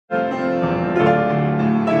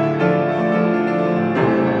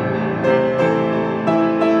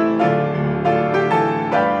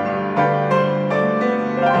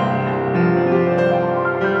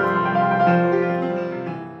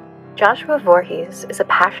Joshua Voorhies is a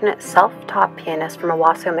passionate, self-taught pianist from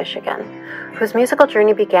Owosso, Michigan, whose musical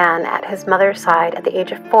journey began at his mother's side at the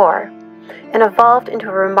age of 4 and evolved into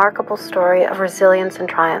a remarkable story of resilience and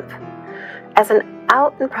triumph. As an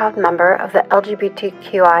out and proud member of the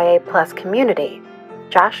LGBTQIA+ community,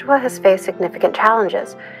 Joshua has faced significant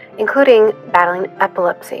challenges, including battling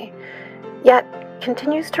epilepsy, yet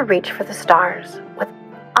continues to reach for the stars with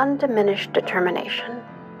undiminished determination.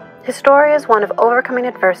 His story is one of overcoming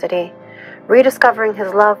adversity, rediscovering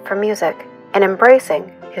his love for music, and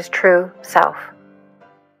embracing his true self.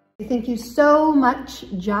 Thank you so much,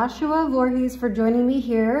 Joshua Voorhies, for joining me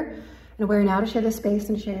here at AwareNow to share this space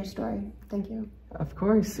and share your story. Thank you. Of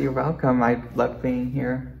course, you're welcome. I love being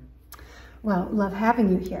here. Well, love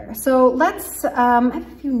having you here. So let's, I have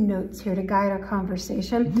a few notes here to guide our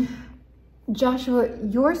conversation. Joshua,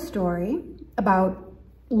 your story about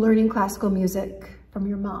learning classical music from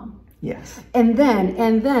your mom. Yes. And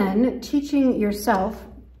then teaching yourself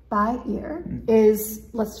by ear is,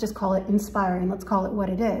 let's just call it inspiring. Let's call it what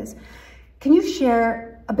it is. Can you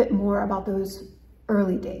share a bit more about those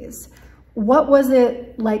early days? What was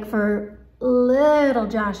it like for little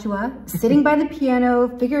Joshua sitting by the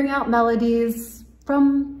piano, figuring out melodies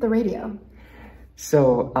from the radio?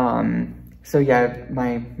 So yeah,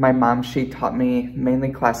 my mom, she taught me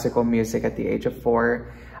mainly classical music at the age of 4.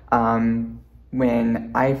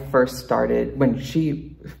 When I first started, when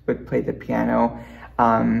she would play the piano,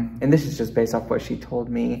 and this is just based off what she told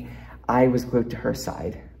me, I was glued to her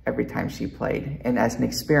side every time she played. And as an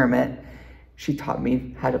experiment, she taught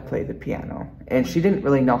me how to play the piano. And she didn't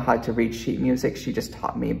really know how to read sheet music. She just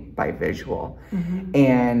taught me by visual.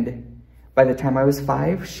 And by the time I was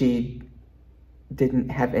 5, she didn't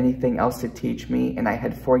have anything else to teach me. And I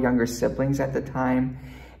had 4 younger siblings at the time,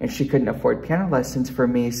 and she couldn't afford piano lessons for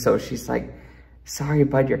me. So she's like, sorry,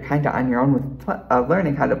 bud, you're kind of on your own with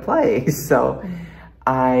learning how to play. So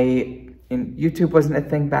YouTube wasn't a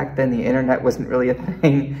thing back then. The internet wasn't really a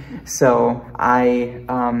thing. So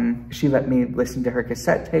she let me listen to her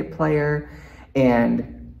cassette tape player.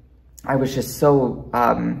 And I was just so,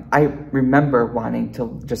 I remember wanting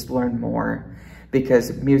to just learn more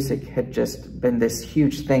because music had just been this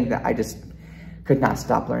huge thing that I just could not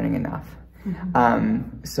stop learning enough.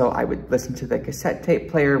 So I would listen to the cassette tape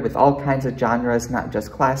player with all kinds of genres, not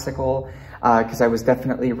just classical, because I was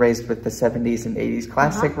definitely raised with the 70s and 80s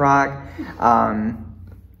classic rock.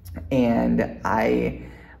 And I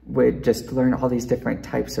would just learn all these different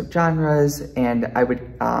types of genres, and I would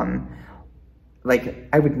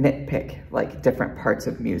nitpick like different parts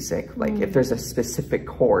of music. Like if there's a specific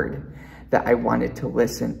chord that I wanted to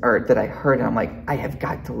listen, or that I heard and I'm like, I have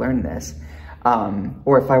got to learn this.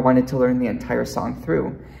 Or if I wanted to learn the entire song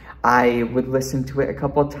through, I would listen to it a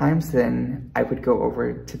couple of times, then I would go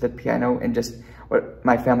over to the piano and just what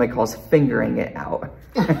my family calls fingering it out.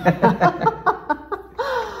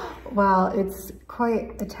 Well, it's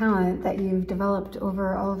quite the talent that you've developed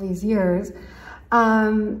over all of these years.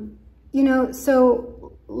 You know,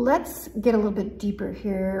 so let's get a little bit deeper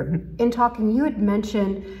here. In talking, you had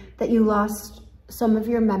mentioned that you lost some of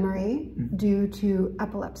your memory due to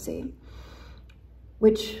epilepsy,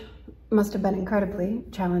 which must have been incredibly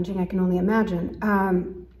challenging, I can only imagine.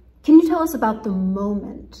 Can you tell us about the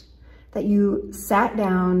moment that you sat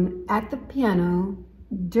down at the piano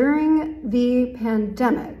during the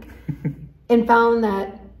pandemic and found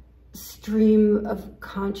that stream of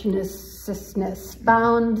consciousness,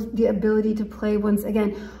 found the ability to play once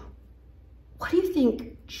again? What do you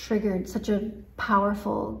think triggered such a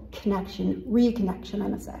powerful connection, reconnection, I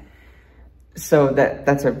must say? So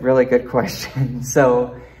that's a really good question.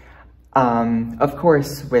 So, of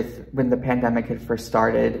course, when the pandemic had first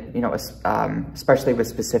started, you know, especially with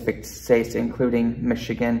specific states, including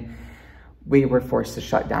Michigan, we were forced to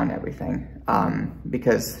shut down everything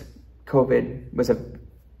because COVID was a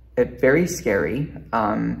very scary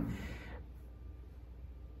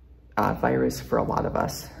virus for a lot of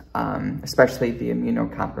us, especially the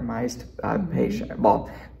immunocompromised patient. Well,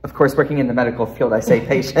 of course, working in the medical field, I say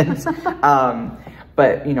patients,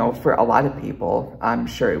 but you know, for a lot of people, I'm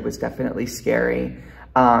sure it was definitely scary.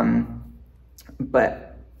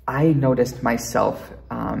 But I noticed myself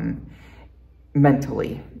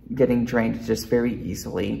mentally getting drained just very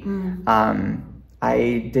easily.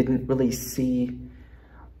 I didn't really see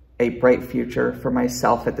a bright future for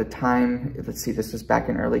myself at the time. Let's see, this was back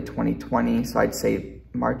in early 2020, so I'd say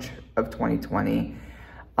March of 2020.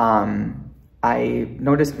 I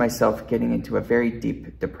noticed myself getting into a very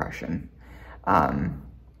deep depression.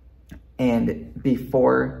 And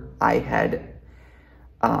before I had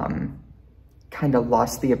kind of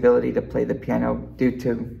lost the ability to play the piano due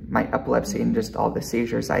to my epilepsy and just all the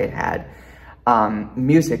seizures I had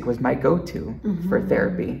music was my go-to for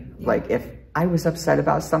therapy. Like if I was upset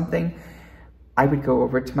about something, I would go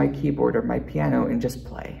over to my keyboard or my piano and just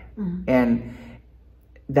play. And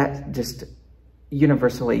that just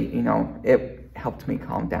universally, you know, it helped me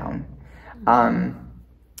calm down.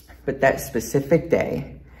 But that specific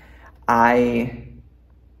day, I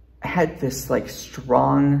had this like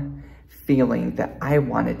strong feeling that I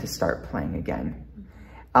wanted to start playing again.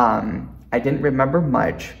 I didn't remember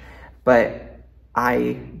much, but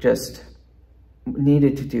I just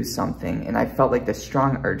needed to do something, and I felt like the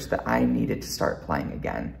strong urge that I needed to start playing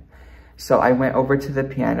again. So I went over to the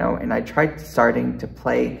piano and I tried starting to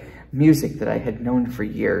play music that I had known for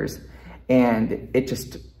years, and it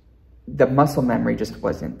just, the muscle memory just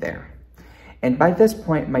wasn't there. And by this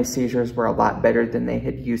point, my seizures were a lot better than they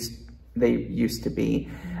used to be.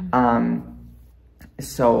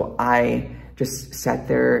 So I just sat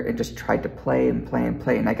there and just tried to play and play and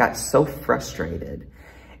play, and I got so frustrated.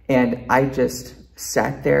 And I just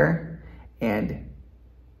sat there and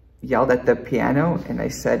yelled at the piano, and I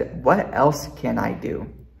said, what else can I do?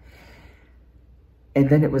 And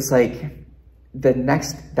then it was like that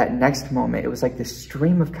next moment, it was like this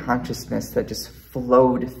stream of consciousness that just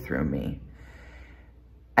flowed through me.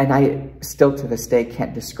 And I still to this day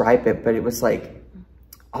can't describe it, but it was like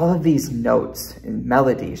all of these notes and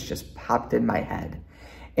melodies just popped in my head.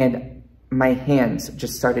 And my hands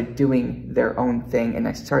just started doing their own thing, and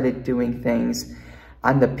I started doing things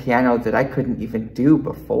on the piano that I couldn't even do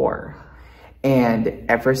before. And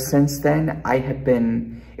ever since then, I have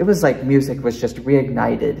been, it was like music was just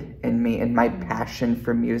reignited in me, and my passion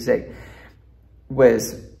for music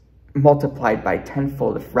was multiplied by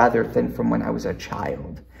tenfold rather than from when I was a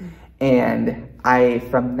child. And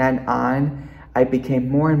from then on, I became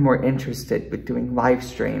more and more interested with doing live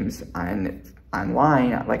streams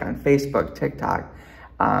online, like on Facebook, TikTok,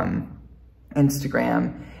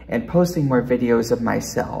 Instagram, and posting more videos of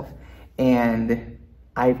myself. And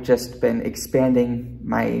I've just been expanding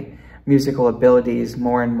my musical abilities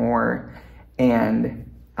more and more. And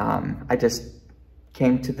I just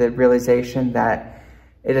came to the realization that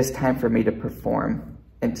it is time for me to perform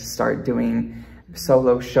and to start doing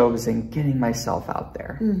solo shows and getting myself out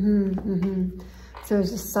there. So it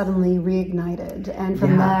was just suddenly reignited, and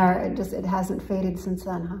from there, it hasn't faded since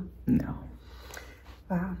then, huh? No.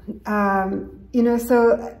 Wow. You know,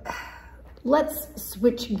 so let's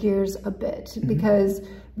switch gears a bit, because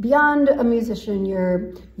beyond a musician,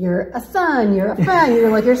 you're a son, you're a friend,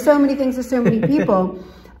 you're so many things to so many people.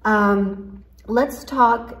 Let's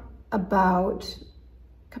talk about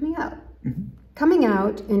coming out. Coming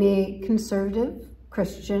out in a conservative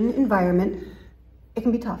Christian environment, it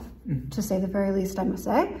can be tough, to say the very least, I must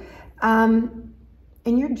say. And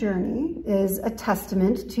your journey is a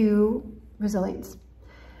testament to resilience.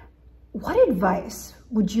 What advice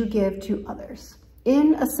would you give to others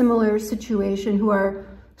in a similar situation who are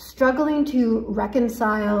struggling to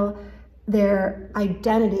reconcile their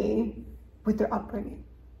identity with their upbringing?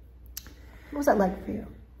 What was that like for you?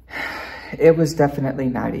 It was definitely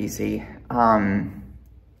not easy.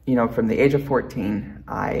 You know, from the age of 14,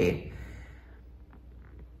 I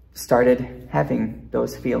started having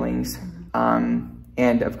those feelings.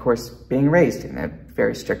 And of course, being raised in a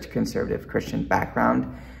very strict conservative Christian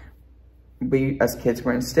background, we as kids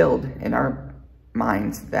were instilled in our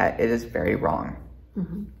minds that it is very wrong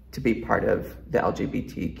to be part of the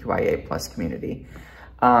LGBTQIA plus community.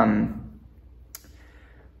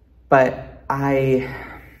 But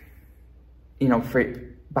you know, for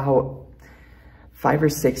about 5 or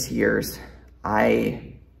 6 years,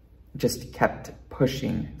 I just kept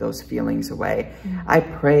pushing those feelings away. I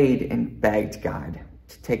prayed and begged God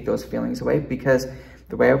to take those feelings away, because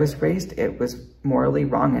the way I was raised, it was morally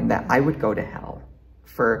wrong, and that I would go to hell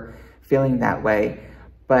for feeling that way.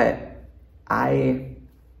 But I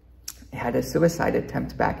had a suicide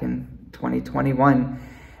attempt back in 2021.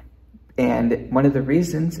 And one of the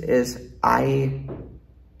reasons is I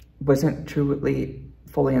wasn't truly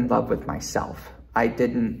fully in love with myself. I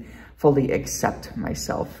didn't fully accept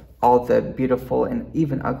myself, all the beautiful and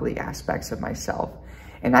even ugly aspects of myself.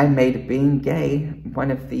 And I made being gay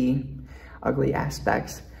one of the ugly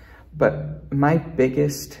aspects. But my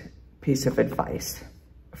biggest piece of advice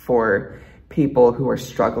for people who are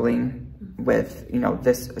struggling with, you know,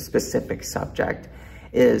 this specific subject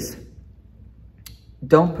is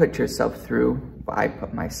don't put yourself through what I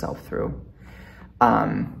put myself through.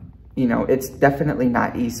 You know, it's definitely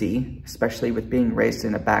not easy, especially with being raised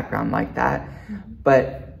in a background like that.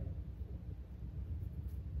 But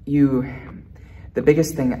the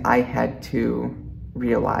biggest thing I had to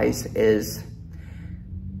realize is,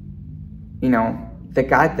 you know, the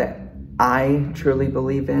God that I truly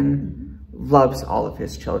believe in loves all of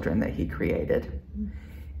his children that he created.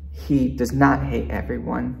 He does not hate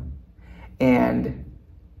everyone. And,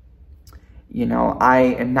 you know, I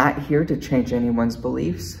am not here to change anyone's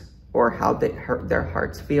beliefs or how their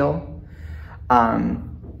hearts feel.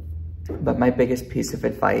 But my biggest piece of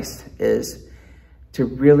advice is to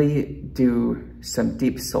really do some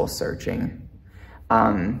deep soul searching,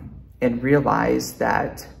 and realize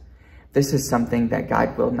that this is something that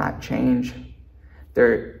God will not change.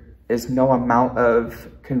 There is no amount of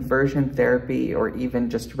conversion therapy or even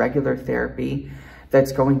just regular therapy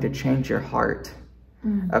that's going to change your heart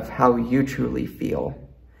of how you truly feel.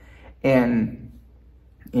 And,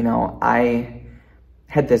 you know, I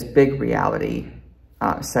had this big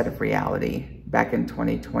set of reality back in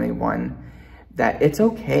 2021 that it's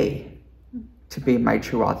okay to be my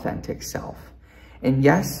true authentic self. And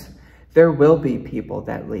yes, there will be people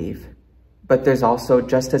that leave, but there's also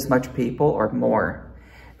just as much people or more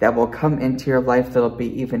that will come into your life that'll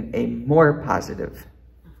be even a more positive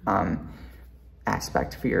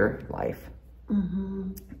aspect for your life.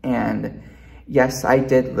 And yes, I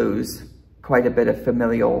did lose quite a bit of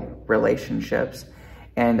familial relationships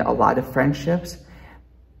and a lot of friendships,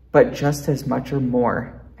 but just as much or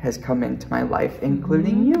more has come into my life,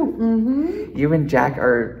 including you. You and Jack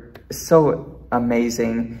are so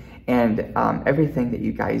amazing, and everything that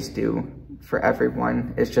you guys do for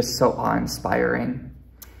everyone is just so awe-inspiring.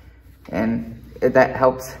 And that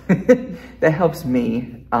helps, that helps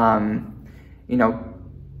me, you know,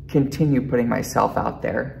 continue putting myself out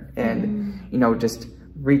there and, you know, just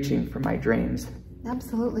reaching for my dreams.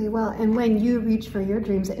 Absolutely. Well, and when you reach for your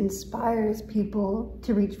dreams, it inspires people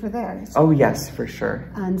to reach for theirs. Oh, yes, for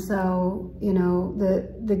sure. And so, you know,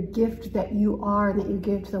 the gift that you are and that you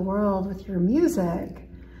give to the world with your music,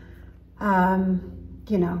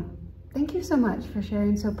 you know, thank you so much for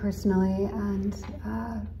sharing so personally, and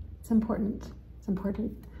it's important. It's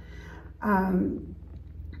important.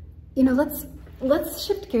 You know, let's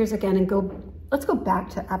shift gears again and let's go back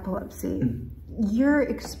to epilepsy. Your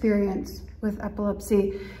experience with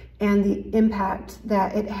epilepsy and the impact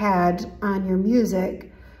that it had on your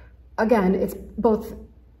music. Again, it's both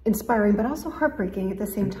inspiring but also heartbreaking at the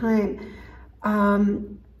same time.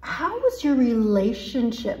 How was your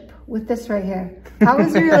relationship with this right here? How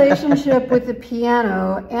was your relationship with the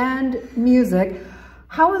piano and music?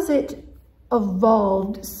 How has it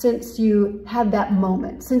evolved since you had that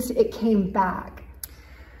moment, since it came back?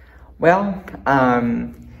 Well,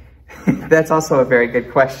 that's also a very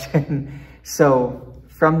good question. So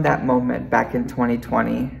from that moment back in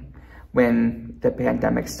 2020, when the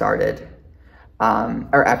pandemic started,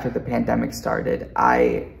 or after the pandemic started,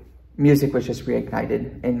 music was just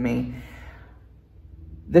reignited in me.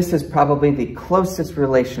 This is probably the closest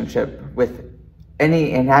relationship with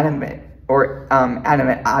any inanimate or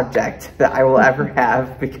animate object that I will ever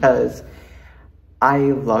have, because I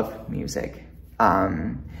love music.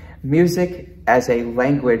 Music as a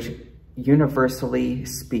language universally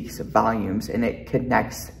speaks volumes, and it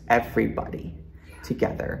connects everybody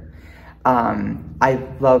together. I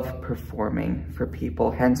love performing for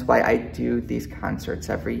people, hence why I do these concerts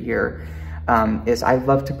every year, is I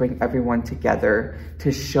love to bring everyone together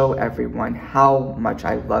to show everyone how much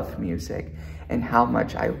I love music and how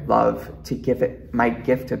much I love to give my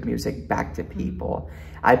gift of music back to people.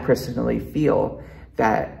 I personally feel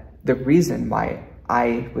that the reason why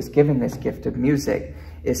I was given this gift of music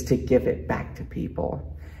is to give it back to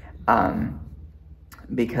people.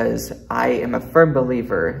 Because I am a firm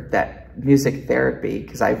believer that music therapy,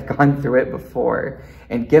 because I've gone through it before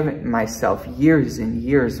and given myself years and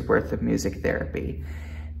years worth of music therapy,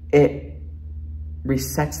 it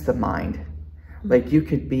resets the mind. Like, you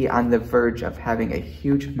could be on the verge of having a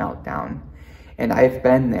huge meltdown, and I've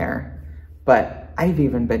been there, but I've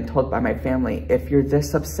even been told by my family, if you're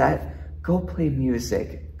this upset, go play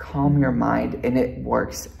music, calm your mind, and it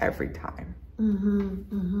works every time.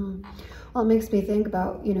 Well, it makes me think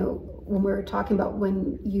about, you know, when we were talking about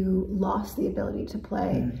when you lost the ability to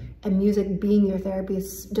play and music being your therapy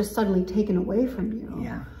is just suddenly taken away from you.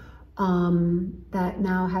 Yeah. That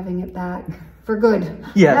now having it back for good.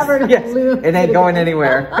 Yes, Never to yes. lose It ain't going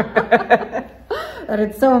anywhere. That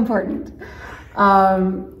it's so important.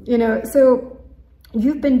 You know, so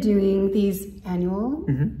you've been doing these annual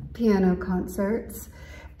piano concerts,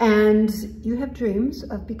 and you have dreams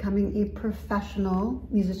of becoming a professional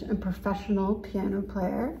musician, a professional piano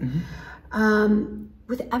player.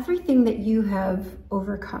 With everything that you have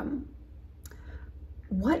overcome,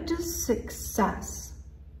 what does success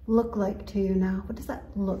look like to you now? What does that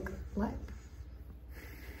look like?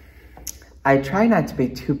 I try not to be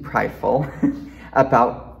too prideful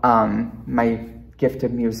about my gift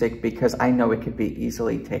of music, because I know it could be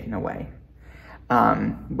easily taken away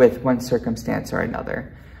with one circumstance or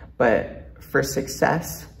another. But for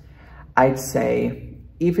success, I'd say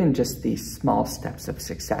even just these small steps of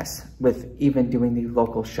success with even doing the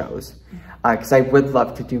local shows, because I would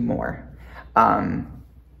love to do more.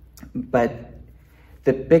 But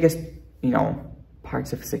the biggest,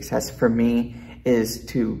 parts of success for me is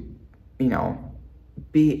to,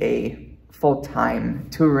 be a full-time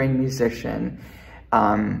touring musician,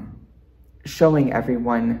 showing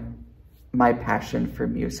everyone my passion for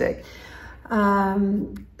music.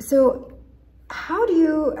 So how do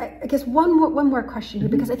you, I guess one more question here,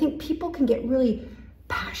 because I think people can get really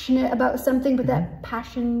passionate about something, but that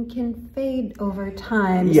passion can fade over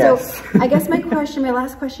time. Yes. So I guess my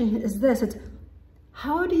last question is this. It's,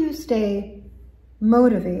 how do you stay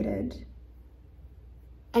motivated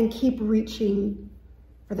and keep reaching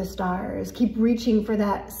for the stars, keep reaching for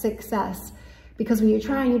that success? Because when you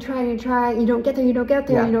try and you try and you try, you don't get there, you don't get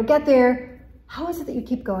there, yeah. you don't get there. How is it that you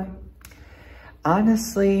keep going?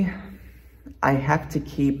 Honestly, I have to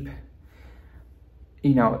keep,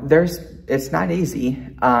 it's not easy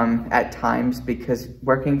at times, because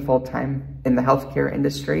working full-time in the healthcare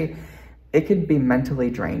industry, it can be mentally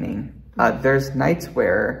draining. There's nights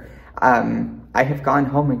where I have gone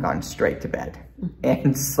home and gone straight to bed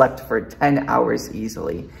and slept for 10 hours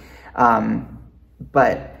easily.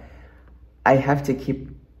 But I have to keep,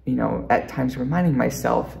 at times reminding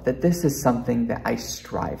myself that this is something that I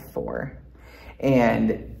strive for.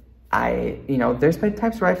 And there's been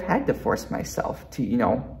times where I've had to force myself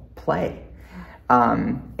to, play.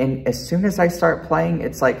 And as soon as I start playing,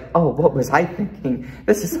 it's like, oh, what was I thinking?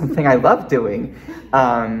 This is something I love doing.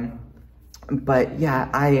 But yeah,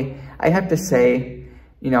 I have to say,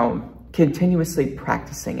 continuously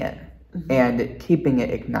practicing it and keeping it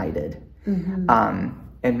ignited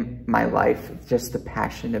in my life, just the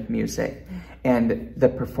passion of music and the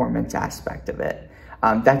performance aspect of it.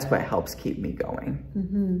 That's what helps keep me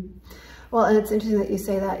going. Well, and it's interesting that you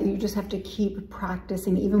say that. You just have to keep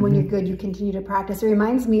practicing. Even when you're good, you continue to practice. It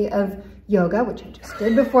reminds me of yoga, which I just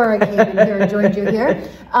did before I came in here and joined you here.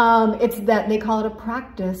 It's that they call it a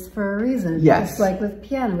practice for a reason. Yes. Just like with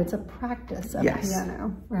piano, it's a practice of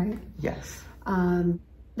piano, right? Yes.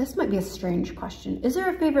 This might be a strange question. Is there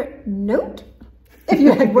a favorite note? If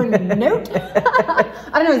you had one note?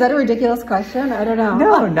 I don't know, is that a ridiculous question? I don't know.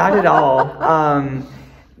 No, not at all.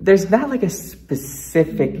 There's not like a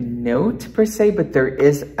specific note per se, but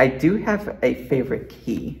I do have a favorite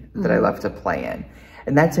key that I love to play in,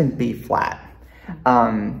 and that's in B flat.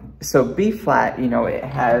 So B flat, it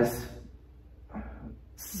has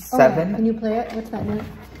 7. Yeah. Can you play it? What's that note?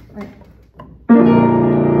 Right.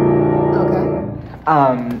 Okay.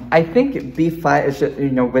 I think B flat is just,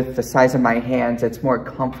 with the size of my hands, it's more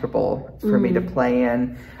comfortable for me to play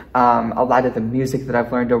in. A lot of the music that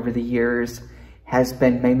I've learned over the years has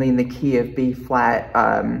been mainly in the key of B flat.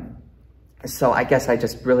 So I guess I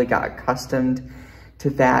just really got accustomed to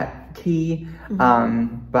that key.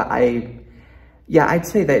 But I'd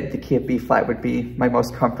say that the key of B flat would be my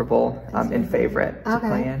most comfortable and favorite to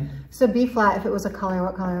play in. So B flat, if it was a color,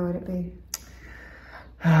 what color would it be?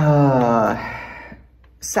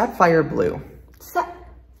 Sapphire blue.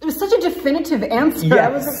 It was such a definitive answer. Yes. I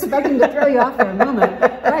was expecting to throw you off for a moment.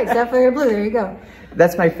 Right, sapphire blue, there you go.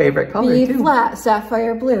 That's my favorite color B too. flat,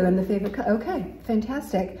 sapphire blue, and the favorite color. Okay,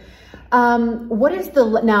 fantastic. What is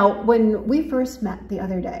now, when we first met the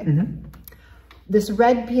other day, this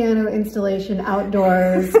red piano installation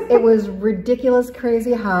outdoors, it was ridiculous,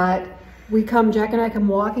 crazy hot. Jack and I come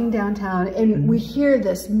walking downtown, and we hear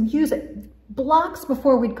this music blocks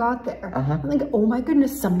before we got there. I'm like, oh my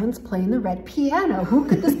goodness, someone's playing the red piano. Who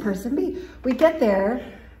could this person be? We get there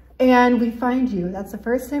and we find you. That's the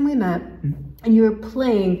first time we met. And you were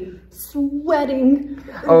playing, sweating.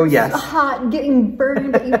 Oh yes. Hot, getting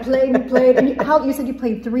burned, but you played and played. And you said you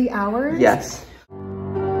played 3 hours? Yes.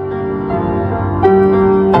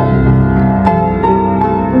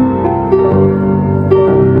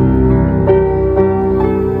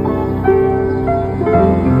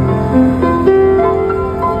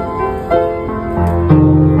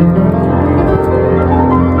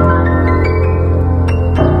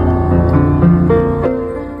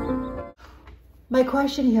 My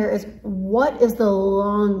question here is, what is the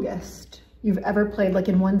longest you've ever played, like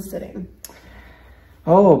in one sitting?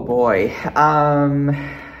 Oh boy.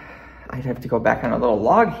 I'd have to go back on a little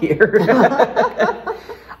log here.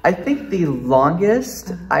 I think the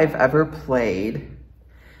longest I've ever played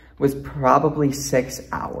was probably 6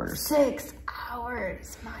 hours. 6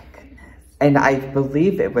 hours, my goodness. And I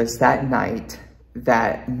believe it was that night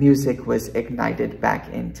that music was ignited back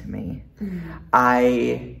into me.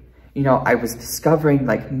 I was discovering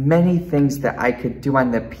like many things that I could do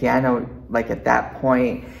on the piano, like at that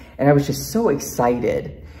point, and I was just so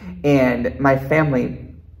excited. And my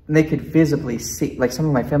family, they could visibly see, like some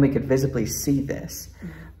of my family could visibly see this,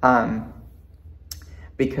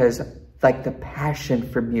 because like the passion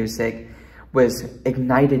for music was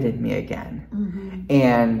ignited in me again.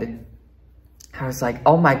 And I was like,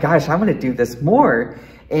 oh my gosh, I'm gonna do this more.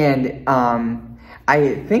 And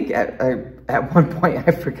I think at one point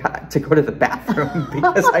I forgot to go to the bathroom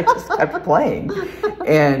because I just kept playing.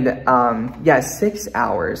 And yeah, 6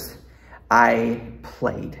 hours I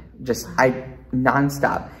played,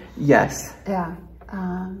 nonstop. Yes. Yeah.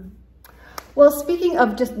 Well, speaking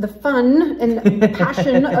of just the fun and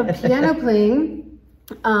passion of piano playing,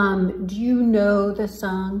 do you know the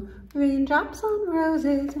song Raindrops on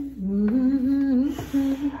Roses?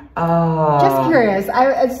 Just curious.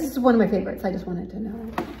 This is one of my favorites. I just wanted to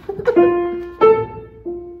know.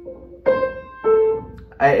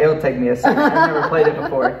 It'll take me a second. I've never played it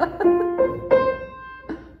before.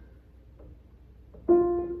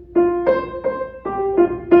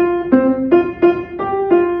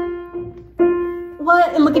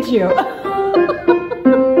 What? And look at you.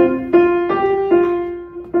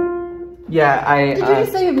 Yeah, Did you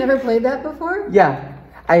just say you've never played that before? Yeah.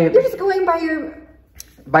 You're just going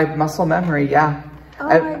by muscle memory, yeah. Oh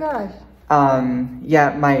my gosh.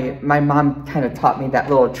 Yeah, my mom kind of taught me that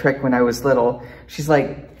little trick when I was little. She's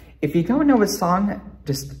like, if you don't know a song,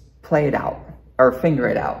 just play it out or finger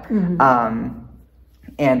it out.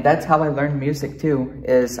 And that's how I learned music too,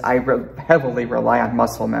 is I heavily rely on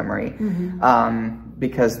muscle memory,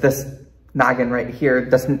 because this noggin right here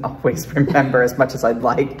doesn't always remember as much as I'd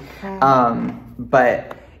like.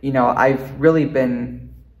 But, I've really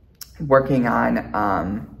been working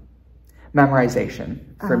on memorization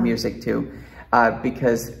for music too,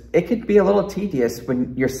 because it could be a little tedious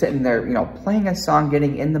when you're sitting there, playing a song,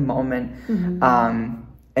 getting in the moment, and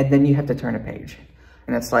then you have to turn a page.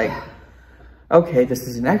 And it's like, okay, this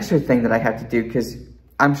is an extra thing that I have to do, because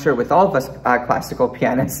I'm sure with all of us classical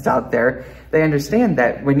pianists out there, they understand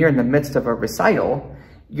that when you're in the midst of a recital,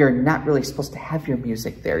 you're not really supposed to have your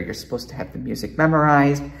music there. You're supposed to have the music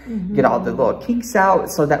memorized, get all the little kinks out,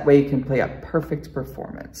 so that way you can play a perfect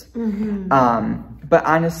performance. But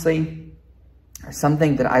honestly,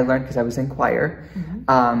 something that I learned because I was in choir,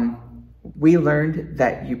 we learned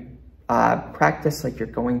that you practice like you're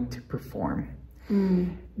going to perform.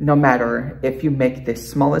 No matter if you make the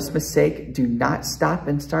smallest mistake, do not stop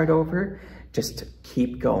and start over. Just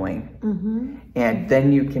keep going, and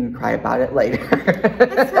then you can cry about it later.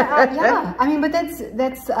 Yeah, I mean, but that's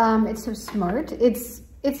it's so smart. It's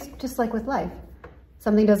just like with life.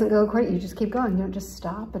 Something doesn't go according, you just keep going. You don't just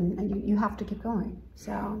stop, and you have to keep going.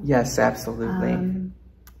 So yes, absolutely.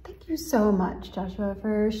 Thank you so much, Joshua,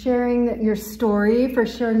 for sharing your story, for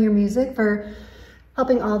sharing your music, for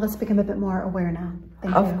helping all of us become a bit more aware now.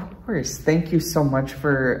 Thank you. Of course. Thank you so much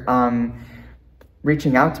for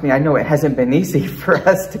reaching out to me. I know it hasn't been easy for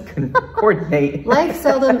us to coordinate. Life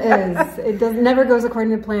seldom is. It never goes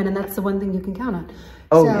according to plan, and that's the one thing you can count on.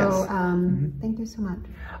 Oh, so, yes. Thank you so much.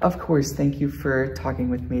 Of course. Thank you for talking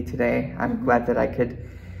with me today. I'm glad that I could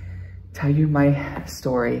tell you my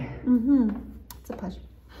story. It's a pleasure.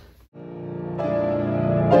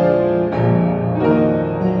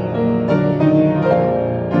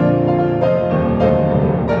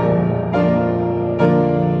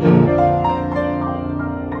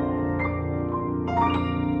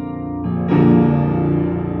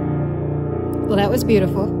 Well, that was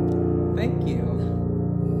beautiful. Thank you.